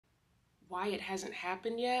why it hasn't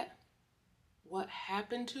happened yet? What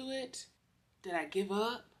happened to it? Did I give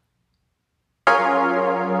up?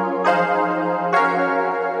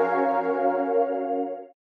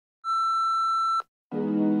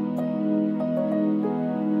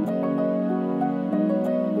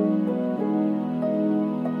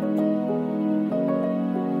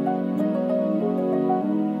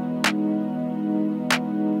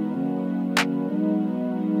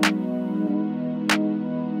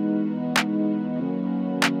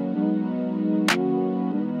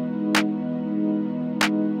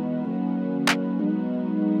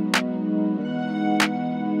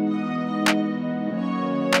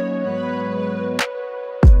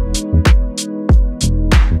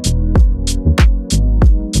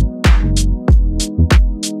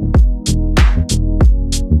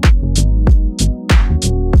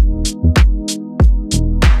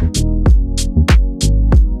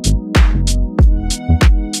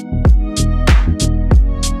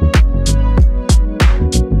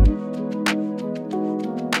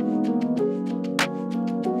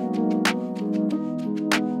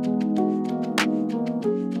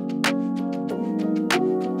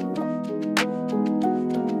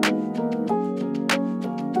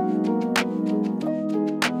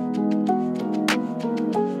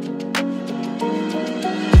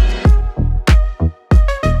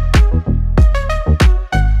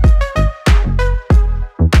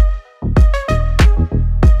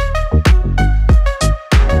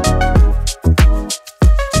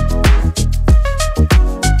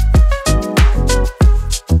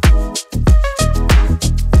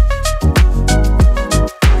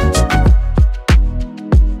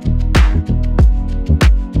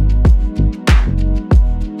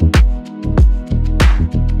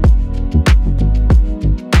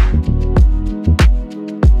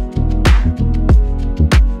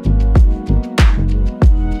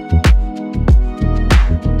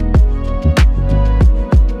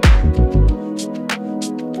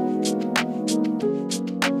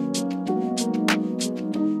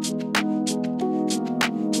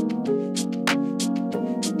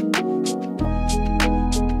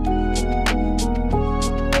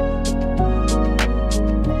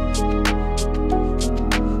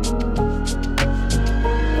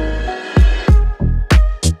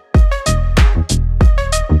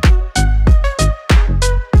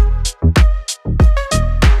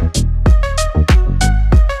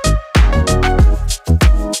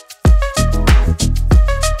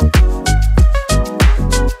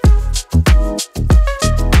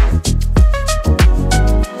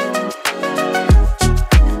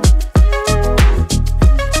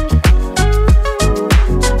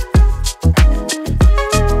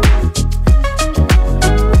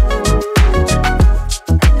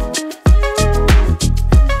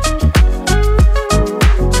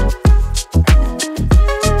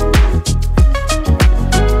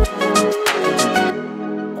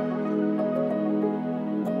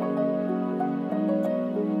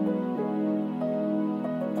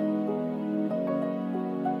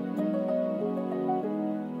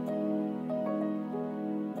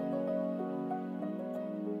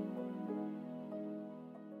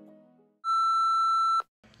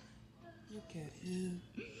 Look at him.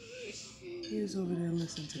 He was over there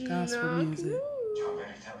listening to gospel music.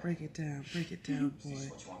 Break it down, boy.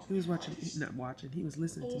 He was watching, not watching, he was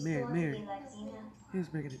listening to Mary. He was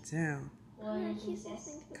breaking it down.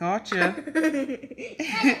 Caught ya.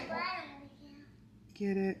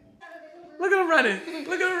 Get it? Look at him running.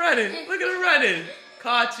 Look at him running. Look at him running.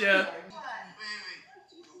 Caught ya.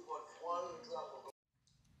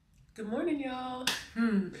 Good morning, y'all.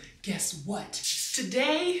 Guess what?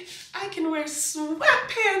 Today, I can wear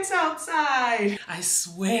sweatpants outside. I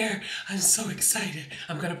swear, I'm so excited.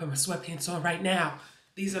 I'm gonna put my sweatpants on right now.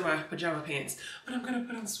 These are my pajama pants, but I'm gonna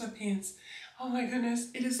put on sweatpants. Oh my goodness,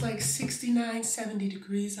 it is like 69, 70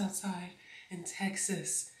 degrees outside in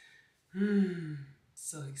Texas.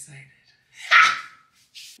 So excited.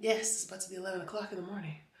 Yes, it's about to be 11 o'clock in the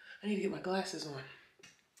morning. I need to get my glasses on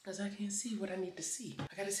because I can't see what I need to see.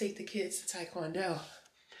 I gotta take the kids to Taekwondo.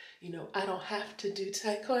 You know, I don't have to do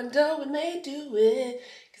Taekwondo when they do it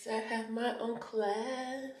because I have my own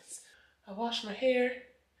class. I wash my hair.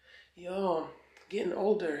 Yo, getting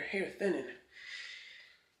older, hair thinning.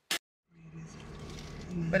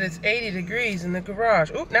 But it's 80 degrees in the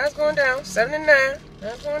garage. Oop, now it's going down, 79. Now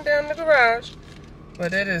it's going down in the garage.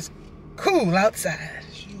 But it is cool outside.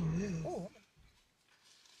 Sure is. Ooh.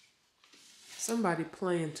 Somebody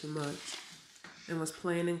playing too much and was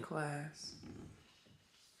playing in class.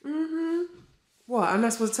 What, I'm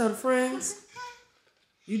not supposed to tell the friends?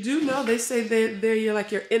 You do know, they say they're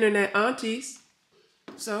like your internet aunties.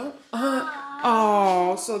 So,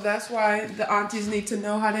 oh, so that's why the aunties need to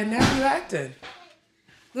know how their nephew acting.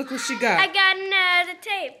 Look what she got. I got another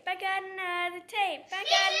tape. I got another tape. I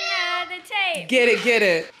got another tape. Get it, get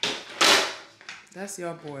it. That's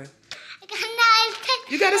your boy. I got another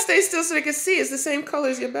tape. You gotta stay still so they can see. It's the same color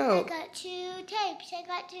as your belt. I got 2 tapes. I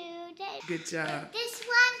got 2 tapes. Good job. This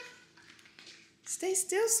one. Stay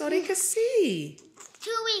still so they can see.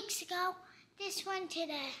 2 weeks ago. This one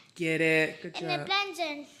today. Get it. Good job. And it blends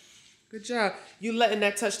in. Good job. You letting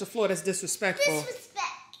that touch the floor, that's disrespectful.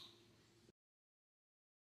 Disrespect.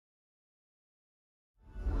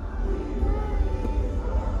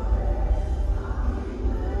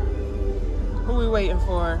 Who we waiting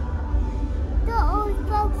for? The old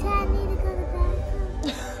folks that need to go to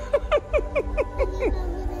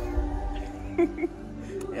the bathroom.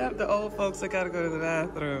 Yep, the old folks that gotta go to the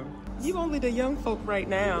bathroom. You only the young folk right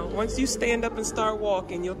now. Once you stand up and start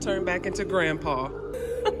walking, you'll turn back into grandpa.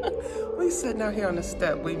 We sitting out here on the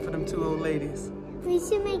step waiting for them 2 old ladies. We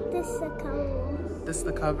should make this the cover. This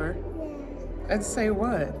the cover? Yeah. And say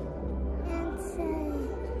what? And say...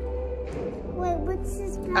 Wait, what's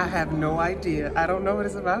this about? I have no idea. I don't know what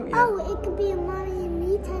it's about yet. Oh, it could be a mommy and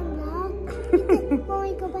me time vlog. When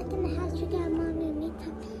we go back in the house, we got a mommy and me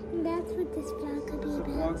time. And that's what this vlog could be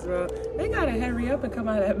about. They gotta hurry up and come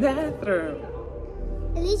out of that bathroom.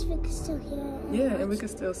 At least we can still hear it. Yeah, and we can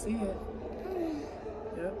still see it.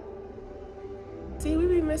 Yep. See, we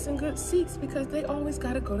be missing good seats because they always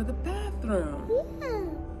gotta go to the bathroom. Yeah.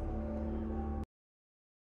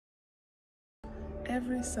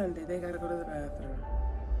 Every Sunday, they gotta go to the bathroom.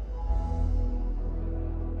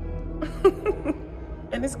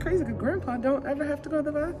 And it's crazy because Grandpa don't ever have to go to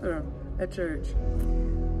the bathroom at church.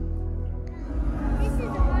 This is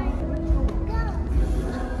where we go.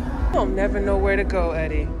 You don't never know where to go,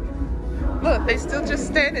 Eddie. Look, they still just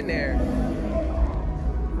standing there.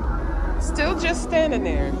 Still just standing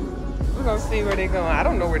there. We're gonna see where they going. I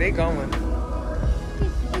don't know where they going.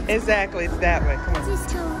 Exactly, it's that way. Come on. Just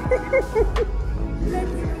tell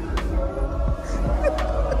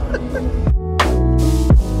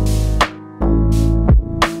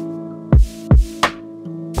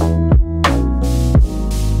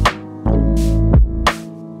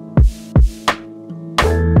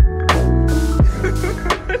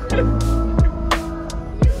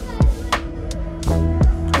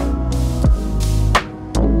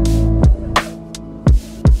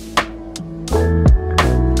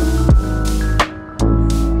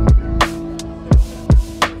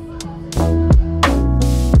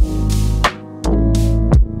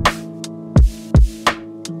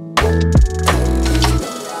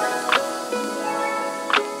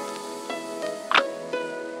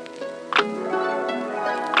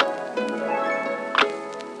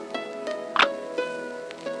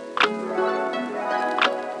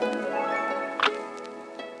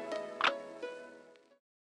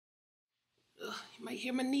You might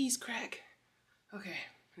hear my knees crack. Okay,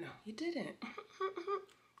 no, you didn't.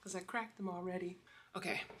 Because I cracked them already.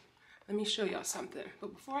 Okay, let me show y'all something.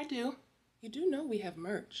 But before I do, you do know we have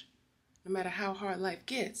merch. No matter how hard life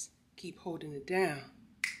gets, keep holding it down.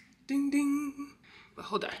 Ding, ding. But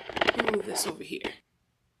hold on, let me move this over here.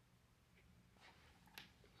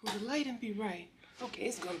 Will the lighting be right? Okay,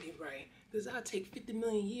 it's gonna be right. Because I'll take 50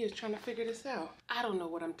 million years trying to figure this out. I don't know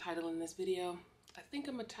what I'm titling this video. I think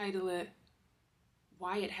I'm gonna title it,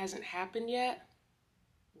 Why It Hasn't Happened Yet.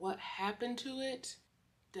 What happened to it?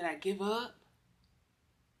 Did I give up?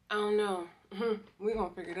 I don't know. We're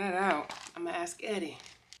gonna figure that out. I'm gonna ask Eddie.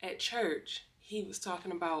 At church, he was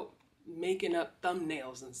talking about making up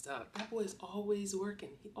thumbnails and stuff. That boy's always working.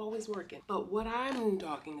 He's always working. But what I'm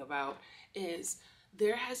talking about is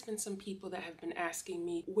there has been some people that have been asking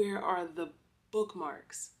me, where are the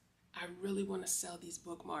bookmarks? I really want to sell these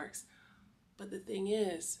bookmarks. But the thing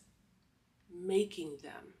is, making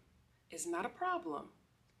them is not a problem,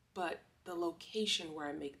 but the location where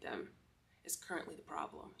I make them is currently the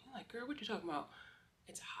problem. You're like, girl, what you talking about?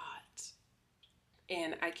 It's hot.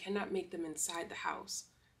 And I cannot make them inside the house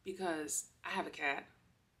because I have a cat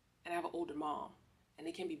and I have an older mom and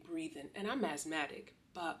they can be breathing, and I'm asthmatic,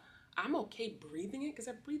 but I'm okay breathing it because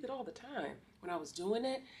I breathe it all the time when I was doing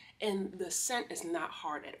it, and the scent is not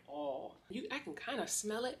hard at all. I can kind of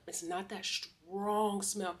smell it. It's not that strong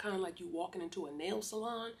smell, kind of like you walking into a nail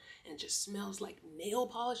salon and it just smells like nail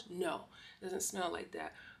polish. No, it doesn't smell like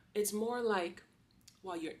that. It's more like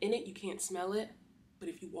while you're in it, you can't smell it, but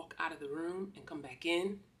if you walk out of the room and come back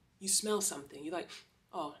in, you smell something. You're like,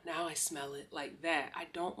 oh, now I smell it, like that. I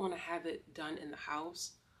don't want to have it done in the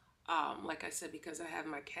house. Like I said, because I have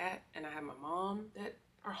my cat and I have my mom that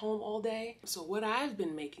are home all day. So what I've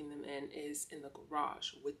been making them in is in the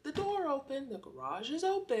garage with the door open. The garage is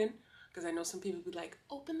open because I know some people be like,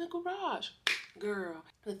 open the garage. Girl,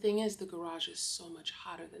 the thing is the garage is so much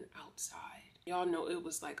hotter than outside. Y'all know it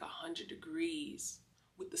was like 100 degrees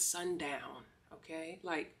with the sun down, okay?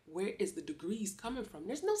 Like, where is the degrees coming from?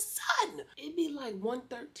 There's no sun. It'd be like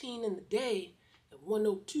 113 in the day and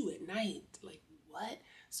 102 at night. Like, what?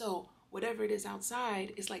 So whatever it is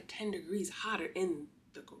outside, it's like 10 degrees hotter in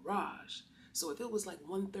the garage. So if it was like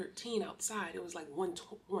 113 outside, it was like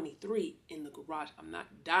 123 in the garage. I'm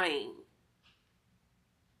not dying.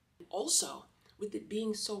 Also, with it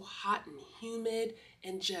being so hot and humid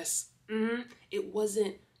and just, it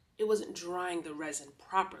wasn't drying the resin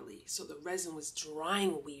properly. So the resin was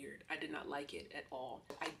drying weird. I did not like it at all.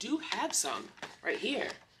 I do have some right here.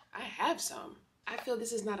 I have some. I feel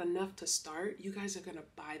this is not enough to start. You guys are gonna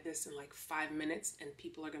buy this in like 5 minutes and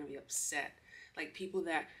people are gonna be upset. Like people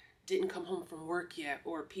that didn't come home from work yet,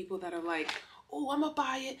 or people that are like, oh, I'm gonna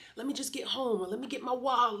buy it. Let me just get home, or let me get my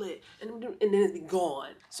wallet, and then it's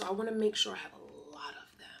gone. So I wanna make sure I have a lot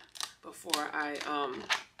of them before I,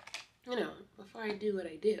 before I do what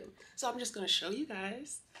I do. So I'm just gonna show you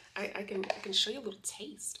guys. I can show you a little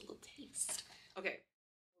taste, Okay,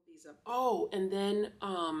 these up. Oh, and then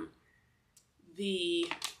the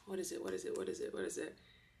what is it?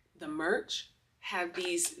 The merch have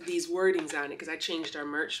these wordings on it because I changed our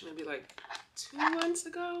merch maybe like 2 or 3 months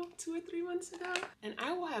ago. And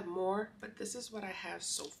I will have more, but this is what I have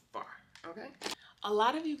so far. Okay. A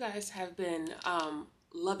lot of you guys have been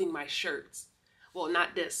loving my shirts. Well,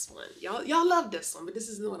 not this one. Y'all love this one, but this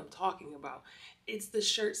isn't what I'm talking about. It's the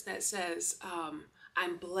shirts that says,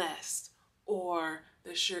 I'm blessed, or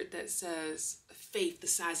the shirt that says faith the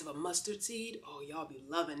size of a mustard seed. Oh, y'all be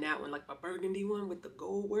loving that one, like my burgundy one with the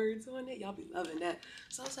gold words on it. Y'all be loving that.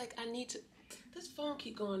 So I was like, this phone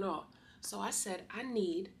keep going off. So I said, I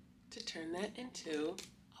need to turn that into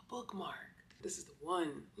a bookmark. This is the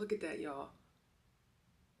one. Look at that, y'all.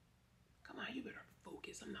 Come on, you better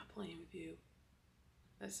focus. I'm not playing with you.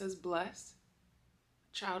 That says blessed,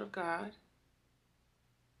 child of God.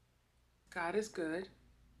 God is good.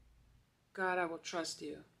 God, I will trust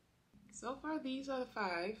you. So far, these are the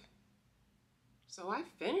 5. So I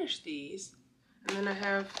finished these. And then I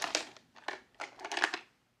have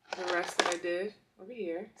the rest that I did over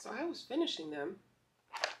here. So I was finishing them.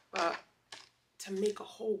 But to make a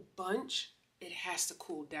whole bunch, it has to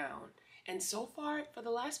cool down. And so far, for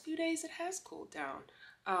the last few days, it has cooled down.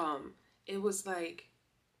 It was like,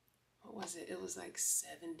 what was it? It was like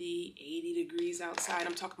 70, 80 degrees outside.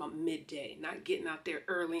 I'm talking about midday, not getting out there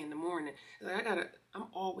early in the morning. Like I'm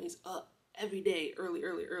always up every day, early.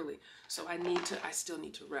 So I still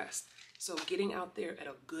need to rest. So getting out there at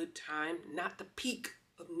a good time, not the peak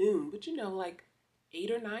of noon, but like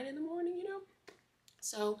 8 or 9 in the morning,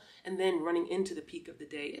 So, and then running into the peak of the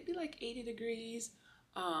day, it'd be like 80 degrees,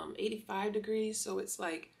 85 degrees. So it's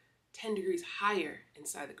like 10 degrees higher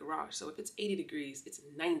inside the garage. So if it's 80 degrees, it's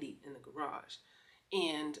 90 in the garage.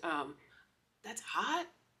 And that's hot,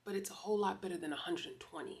 but it's a whole lot better than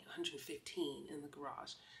 120, 115 in the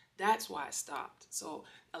garage. That's why I stopped. So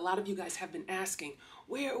a lot of you guys have been asking,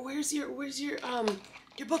 where's your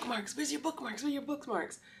bookmarks? Where's your bookmarks? Where are your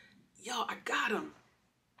bookmarks? Y'all, I got them.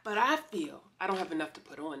 But I feel I don't have enough to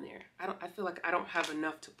put on there. I feel like I don't have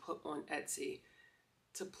enough to put on Etsy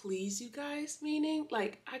to please you guys, meaning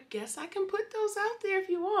like I guess I can put those out there if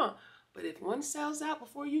you want, but if one sells out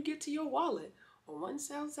before you get to your wallet, or one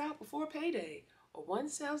sells out before payday, or one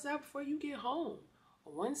sells out before you get home,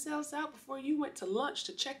 or one sells out before you went to lunch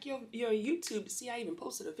to check your YouTube to see I even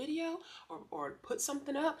posted a video or put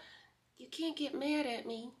something up, you can't get mad at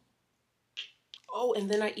me. Oh,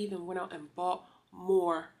 and then I even went out and bought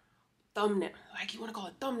more thumbnails, like you want to call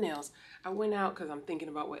it thumbnails. I went out because I'm thinking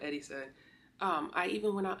about what Eddie said. I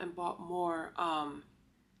even went out and bought more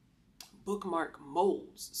bookmark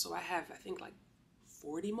molds. So I have, I think, like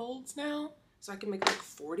 40 molds now. So I can make like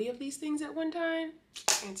 40 of these things at one time.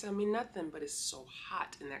 Can't tell me nothing, but it's so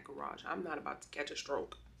hot in that garage. I'm not about to catch a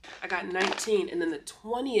stroke. I got 19, and then the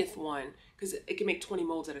 20th one, because it can make 20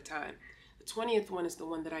 molds at a time. The 20th one is the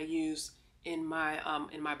one that I use in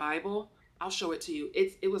my Bible. I'll show it to you.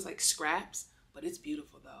 It was like scraps, but it's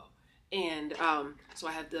beautiful though. And so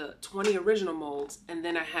I have the 20 original molds, and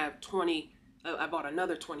then I have 20, I bought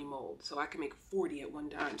another 20 molds, so I can make 40 at one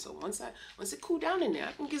time. So once it cool down in there,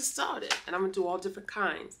 I can get started, and I'm gonna do all different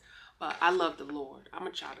kinds. But I love the Lord. I'm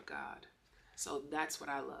a child of God. So that's what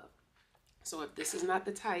I love. So if this is not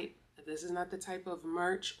the type, of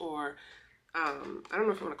merch, or I don't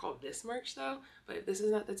know if I want to call this merch though, but if this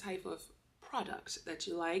is not the type of product that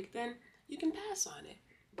you like, then you can pass on it.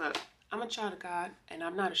 But I'm a child of God, and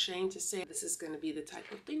I'm not ashamed to say this is going to be the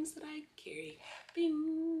type of things that I carry.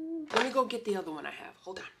 Bing. Let me go get the other one I have.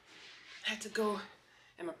 Hold on. I had to go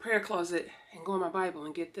in my prayer closet and go in my Bible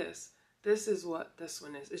and get this. This is what this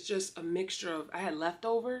one is. It's just a mixture of, I had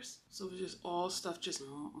leftovers, so it was just all stuff just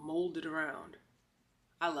molded around.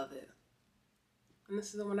 I love it. And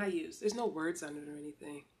this is the one I use. There's no words on it or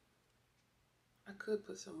anything. I could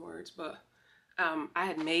put some words, but I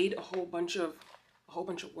had made a whole bunch of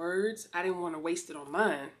words. I didn't want to waste it on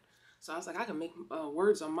mine. So I was like, I can make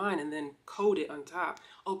words on mine and then code it on top.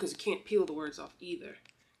 Oh, because you can't peel the words off either,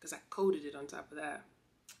 because I coded it on top of that.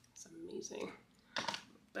 It's amazing.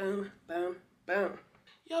 Boom, boom, boom.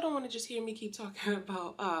 Y'all don't want to just hear me keep talking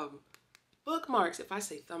about bookmarks. If I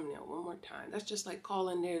say thumbnail one more time, that's just like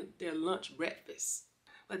calling their lunch breakfast.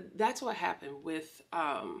 But that's what happened with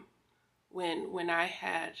when I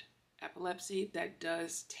had epilepsy. That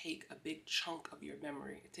does take a big chunk of your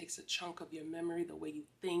memory. It takes a chunk of your memory, the way you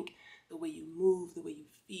think, the way you move, the way you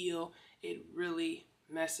feel. It really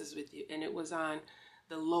messes with you. And it was on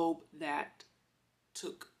the lobe that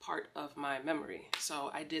took part of my memory. So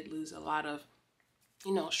I did lose a lot of,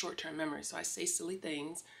 short-term memory. So I say silly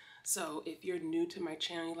things. So if you're new to my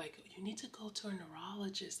channel, you're like, you need to go to a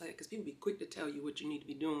neurologist, like, because people be quick to tell you what you need to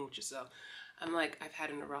be doing with yourself. I'm like, I've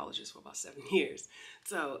had a neurologist for about 7 years.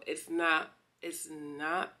 So it's not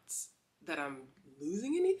that I'm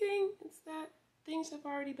losing anything. It's that things have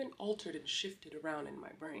already been altered and shifted around in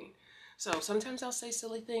my brain. So sometimes I'll say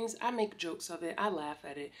silly things. I make jokes of it. I laugh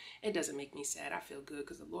at it. It doesn't make me sad. I feel good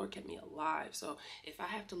because the Lord kept me alive. So if I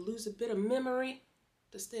have to lose a bit of memory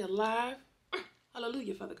to stay alive,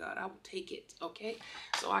 hallelujah, Father God, I will take it, okay?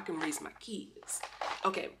 So I can raise my kids.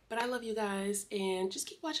 Okay, but I love you guys, and just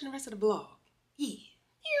keep watching the rest of the vlog. Yeah.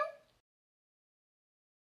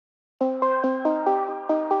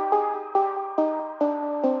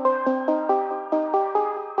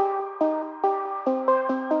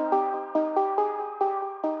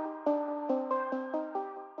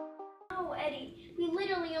 Oh, Eddie, we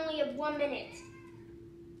literally only have 1 minute.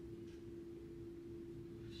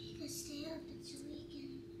 We can stay up until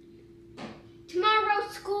weekend.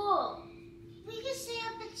 Tomorrow's school. We can stay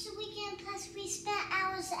up until weekend, plus we spent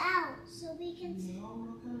hours out, so we can.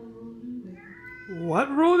 What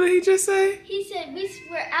rule did he just say? He said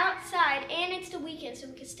we're outside and it's the weekend, so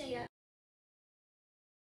we can stay up.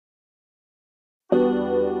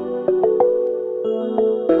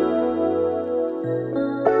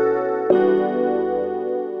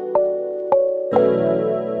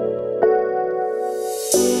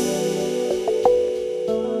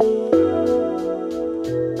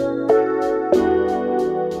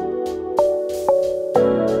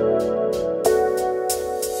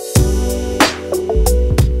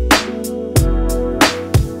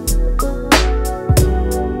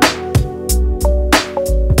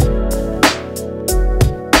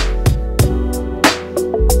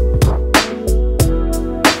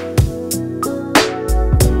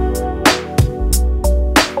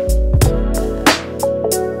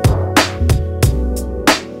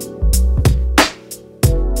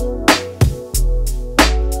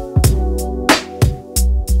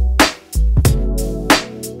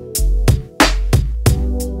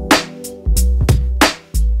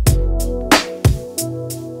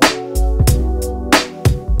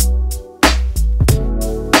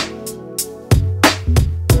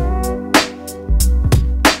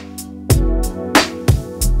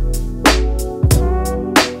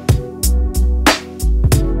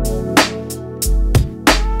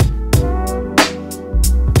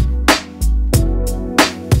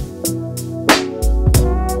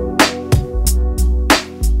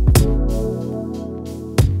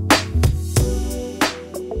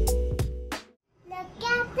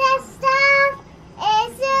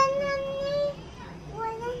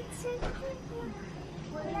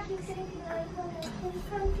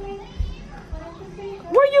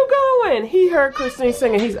 Where you going? He heard Christine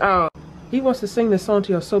singing. He wants to sing this song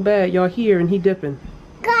to y'all so bad. Y'all here and he dipping.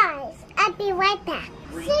 Guys, I'll be right back.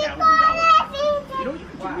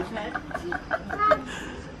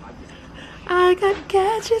 I got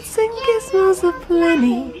gadgets and gizmos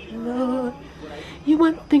aplenty, Lord. You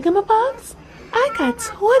want thingamabobs? I got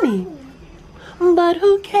 20. But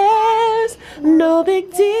who cares? No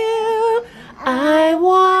big deal. I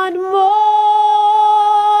want more.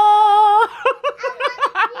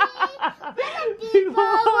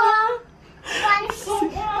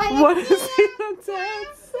 What is he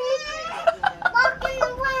dancing?